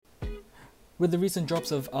with the recent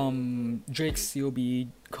drops of Drake's COB,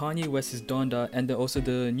 Kanye West's Donda, and also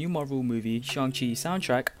the new Marvel movie Shang-Chi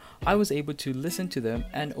soundtrack, I was able to listen to them,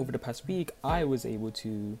 and over the past week I was able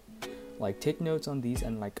to like take notes on these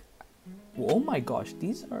and like, oh my gosh,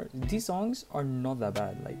 these songs are not that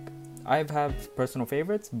bad. Like, I have personal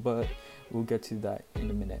favorites, but we'll get to that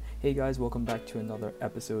in a minute. Hey guys, welcome back to another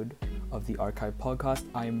episode of the Archive Podcast.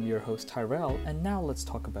 I am your host Tyrell, and now let's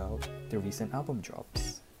talk about the recent album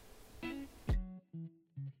drops.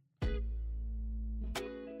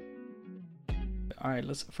 Alright,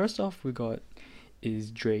 first off, we got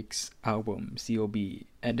is Drake's album COB,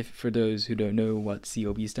 and for those who don't know what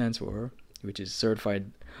COB stands for, which is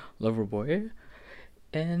Certified Lover Boy.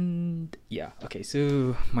 And yeah, okay,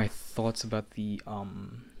 so my thoughts about the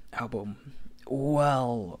album.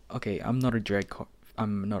 Well, okay, I'm not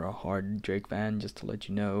a hard Drake fan, just to let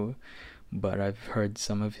you know, but I've heard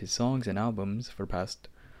some of his songs and albums for the past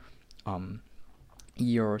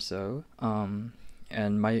year or so.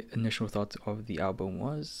 And my initial thoughts of the album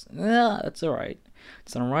was, it's alright.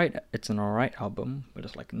 It's an alright album, but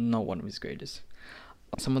it's like not one of his greatest.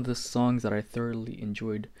 Some of the songs that I thoroughly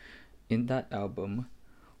enjoyed in that album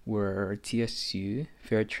were TSU,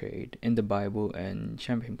 Fair Trade, In the Bible, and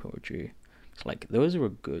Champagne Poetry. It's like, those were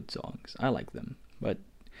good songs. I like them. But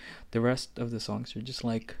the rest of the songs were just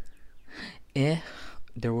like, they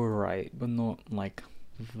were right, but not like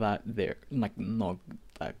that not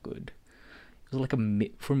that good. It was like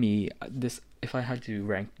for me, if I had to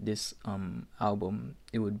rank this album,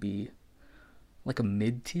 it would be like a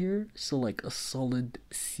mid tier, so like a solid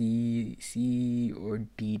C or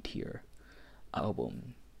D tier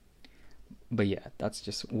album. But yeah, that's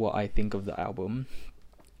just what I think of the album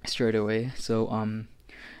straight away. So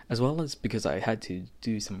as well as because I had to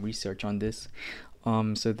do some research on this,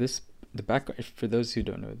 the background, for those who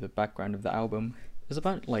don't know, the background of the album is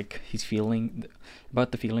about like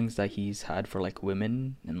about the feelings that he's had for like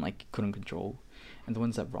women and like couldn't control, and the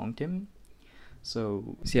ones that wronged him.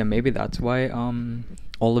 So yeah, maybe that's why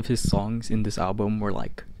all of his songs in this album were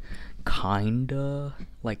like kinda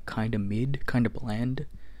mid, kinda bland.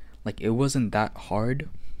 Like, it wasn't that hard.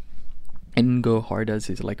 It didn't go hard as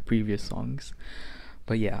his like previous songs.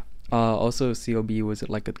 But yeah, also COB was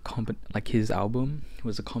like his album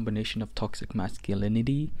was a combination of toxic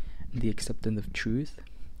masculinity and the acceptance of truth,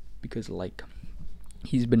 because like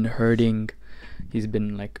he's been hurting, he's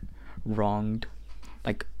been like wronged,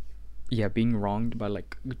 like being wronged by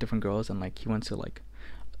like different girls, and like he wants to like,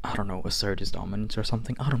 I don't know, assert his dominance or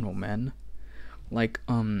something. I don't know, man. Like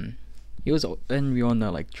he was, and we all know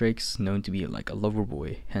like Drake's known to be like a lover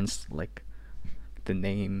boy, hence like the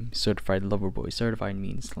name Certified Lover Boy. Certified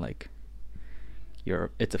means like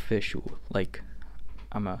it's official, like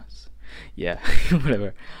whatever.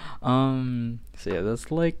 So yeah,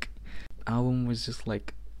 that's like, album was just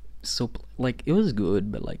like like it was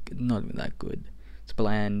good, but like not even that good. It's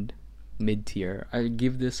bland, mid tier. I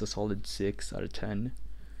give this a solid 6 out of 10.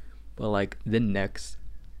 But like the next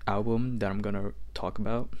album that I'm gonna talk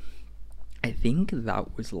about, I think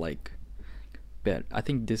that was like better. I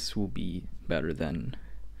think this will be better than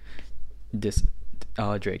this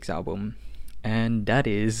Drake's album, and that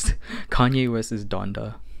is Kanye West's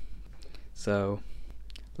Donda. So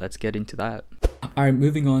let's get into that. Alright,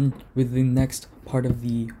 moving on with the next part of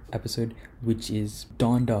the episode, which is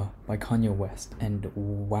Donda by Kanye West. And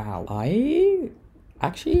wow, I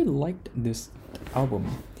actually liked this album.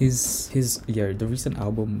 The recent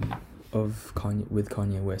album of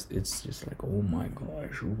Kanye West, it's just like, oh my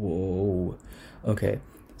gosh, whoa. Okay,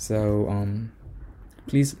 so I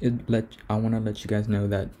want to let you guys know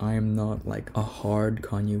that I am not like a hard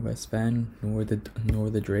Kanye West fan, nor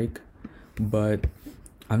the Drake, but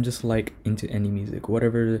I'm just like into any music,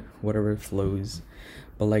 whatever flows.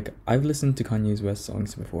 But like, I've listened to Kanye West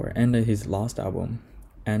songs before, and his last album,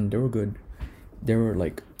 and they were good. They were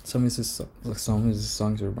like, some of his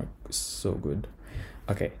songs were like so good.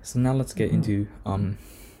 Okay, so now let's get into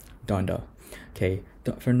Donda. Okay,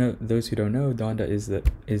 for those who don't know, Donda is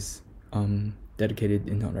dedicated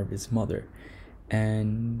in honor of his mother,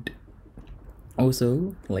 and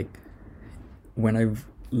also like when I've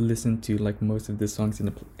listened to like most of the songs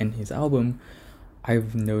in his album,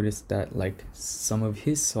 I've noticed that like some of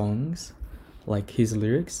his songs, like his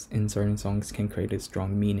lyrics in certain songs, can create a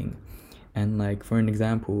strong meaning. And like, for an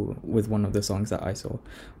example, with one of the songs that I saw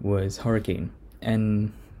was Hurricane,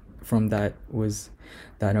 and from that was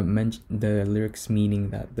that the lyrics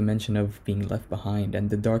meaning that the mention of being left behind and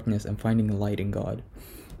the darkness and finding a light in God.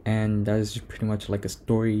 And that is pretty much like a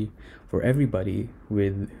story for everybody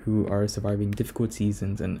who are surviving difficult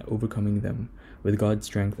seasons and overcoming them with God's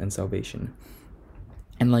strength and salvation.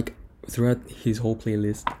 And like, throughout his whole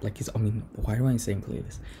playlist, like why am I saying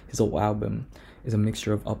playlist? His whole album is a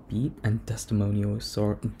mixture of upbeat and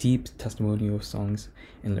deep testimonial songs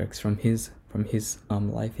and lyrics from his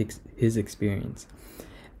life, his experience.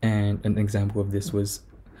 And an example of this was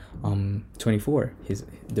 24,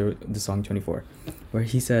 the song 24, where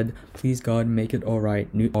he said, "Please God, make it all right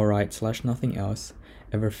 / nothing else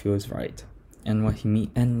ever feels right." And what he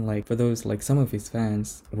mean, and like for those, like some of his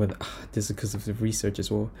fans, with this is because of the research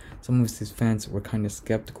as well, some of his fans were kind of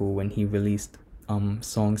skeptical when he released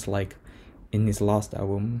songs like in his last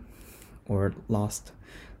album, or last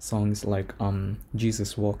songs like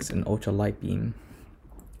Jesus Walks and Ultra Light Beam,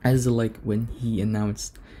 as like when he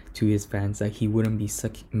announced to his fans that he wouldn't be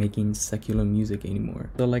making secular music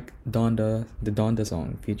anymore. So like the Donda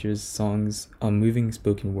song features songs moving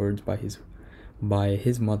spoken words by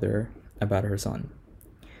his mother about her son.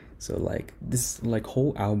 So like this like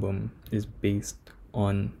whole album is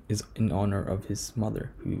in honor of his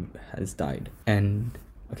mother who has died. And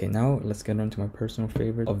okay, now let's get on to my personal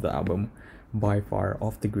favorite of the album, by far,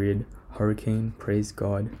 Off the Grid, Hurricane, Praise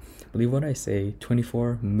God, Believe What I Say,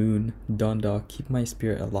 24, Moon, Donda, Keep My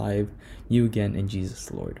Spirit Alive, You Again, and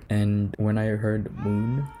Jesus Lord. And when I heard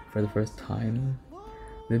Moon for the first time,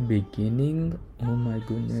 the beginning, oh my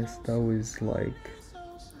goodness,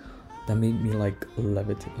 that made me like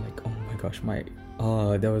levitate, like oh my gosh,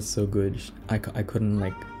 that was so good. I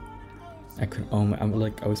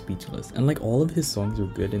was speechless. And like all of his songs were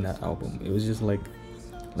good in that album. It was just like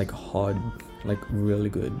hard, like really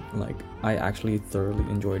good. Like I actually thoroughly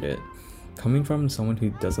enjoyed it. Coming from someone who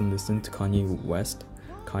doesn't listen to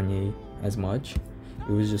Kanye as much,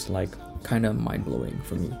 it was just like kind of mind-blowing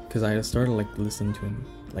for me, because I started like listening to him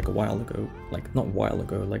like a while ago, like not a while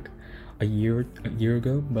ago, like a year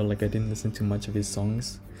ago, but like I didn't listen to much of his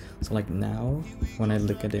songs. So like now when I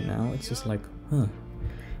look at it now, it's just like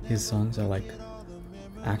his songs are like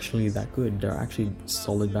actually that good. They're actually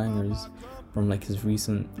solid bangers from like his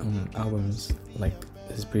recent albums, like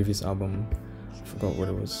his previous album, I forgot what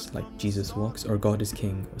it was, like Jesus Walks or God is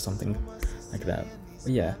King or something like that.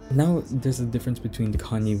 But yeah, now there's a difference between the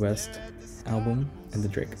Kanye West album and the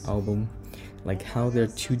Drake album, like how they're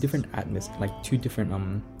two different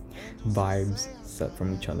vibes set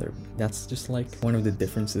from each other. That's just like one of the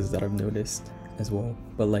differences that I've noticed as well.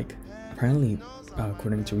 But like apparently,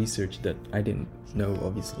 according to research that I didn't know,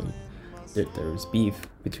 obviously, that there was beef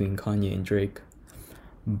between Kanye and Drake.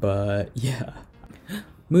 But yeah,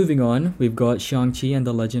 moving on, we've got Shang-Chi and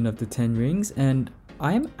the Legend of the Ten Rings, and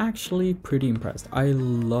I'm actually pretty impressed. I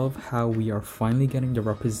love how we are finally getting the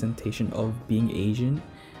representation of being Asian,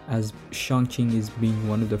 as Shang-Chi is being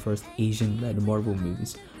one of the first Asian-led Marvel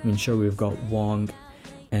movies. I mean, sure, we've got Wong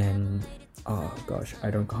and oh gosh,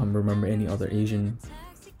 I can't remember any other Asian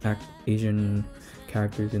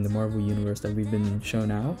characters in the Marvel universe that we've been shown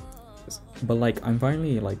out. But like I'm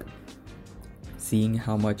finally like seeing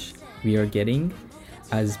how much we are getting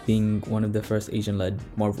as being one of the first Asian-led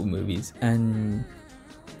Marvel movies. And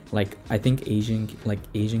like I think Asian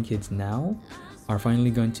kids now are finally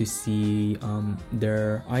going to see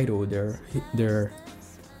their idol, their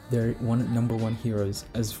number one heroes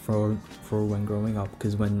as for when growing up.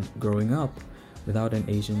 Because when growing up, without an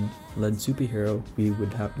Asian-led superhero, we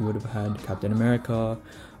would have had Captain America,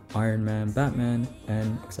 Iron Man, Batman,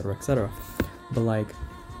 and etc. But like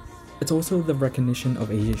it's also the recognition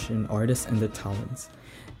of Asian artists and their talents,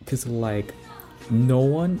 because like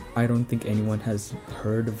I don't think anyone has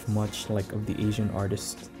heard of much like of the Asian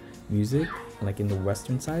artists' music like in the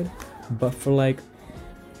Western side. But for like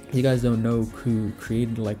you guys don't know who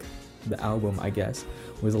created like the album, I guess,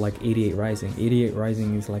 was like 88 Rising. 88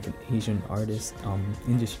 Rising is like an Asian artist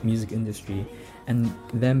music industry, and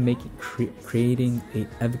them creating a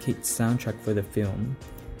advocate soundtrack for the film.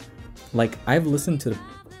 Like I've listened to the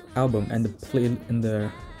album and the play and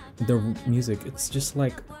the music, it's just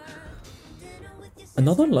like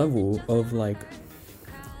another level of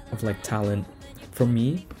talent for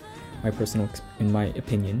me, in my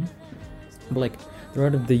opinion. But like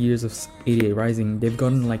throughout the years of 88 Rising, they've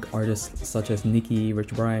gotten like artists such as Nicki,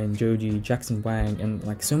 Rich Brian, Joji, Jackson Wang, and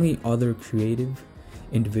like so many other creative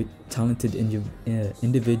talented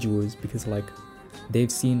individuals, because like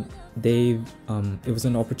it was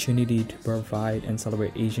an opportunity to provide and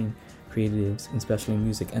celebrate Asian creatives, especially in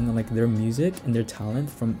music. And like their music and their talent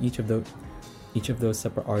from each of those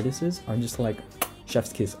separate artists are just like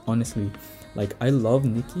chef's kiss, honestly. Like I love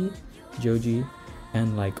Nicki, Joji,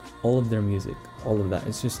 and like all of their music, all of that.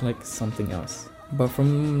 It's just like something else. But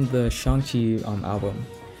from the Shang-Chi album,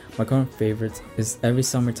 my current favorites is Every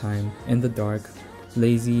Summertime, In the Dark,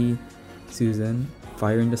 Lazy Susan,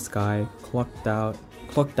 Fire in the Sky, Clocked Out,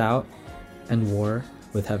 Clocked Out, and War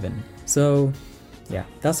with Heaven. So yeah,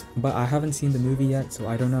 but I haven't seen the movie yet, so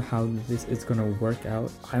I don't know how this is gonna work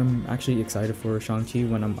out. I'm actually excited for Shang-Chi.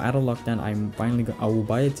 When I'm out of lockdown, I will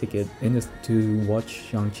buy a ticket to watch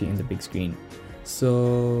Shang-Chi in the big screen.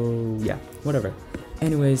 So yeah, whatever.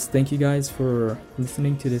 Anyways, thank you guys for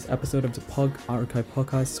listening to this episode of the Archive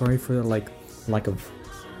Podcast. Sorry for the lack of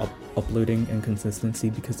uploading and consistency,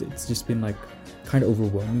 because it's just been kind of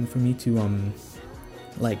overwhelming for me to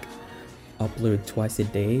upload twice a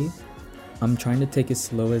day. I'm trying to take it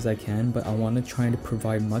slow as I can, but I want to try to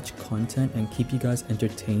provide much content and keep you guys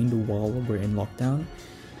entertained while we're in lockdown.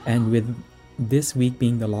 And with this week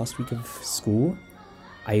being the last week of school,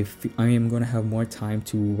 I am going to have more time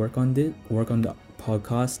to work on the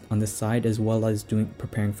podcast on the side, as well as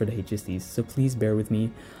preparing for the HSCs. So please bear with me.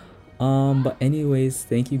 But anyways,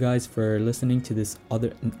 thank you guys for listening to this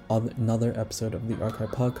another episode of the Archive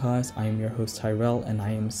Podcast. I am your host Tyrell, and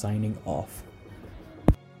I am signing off.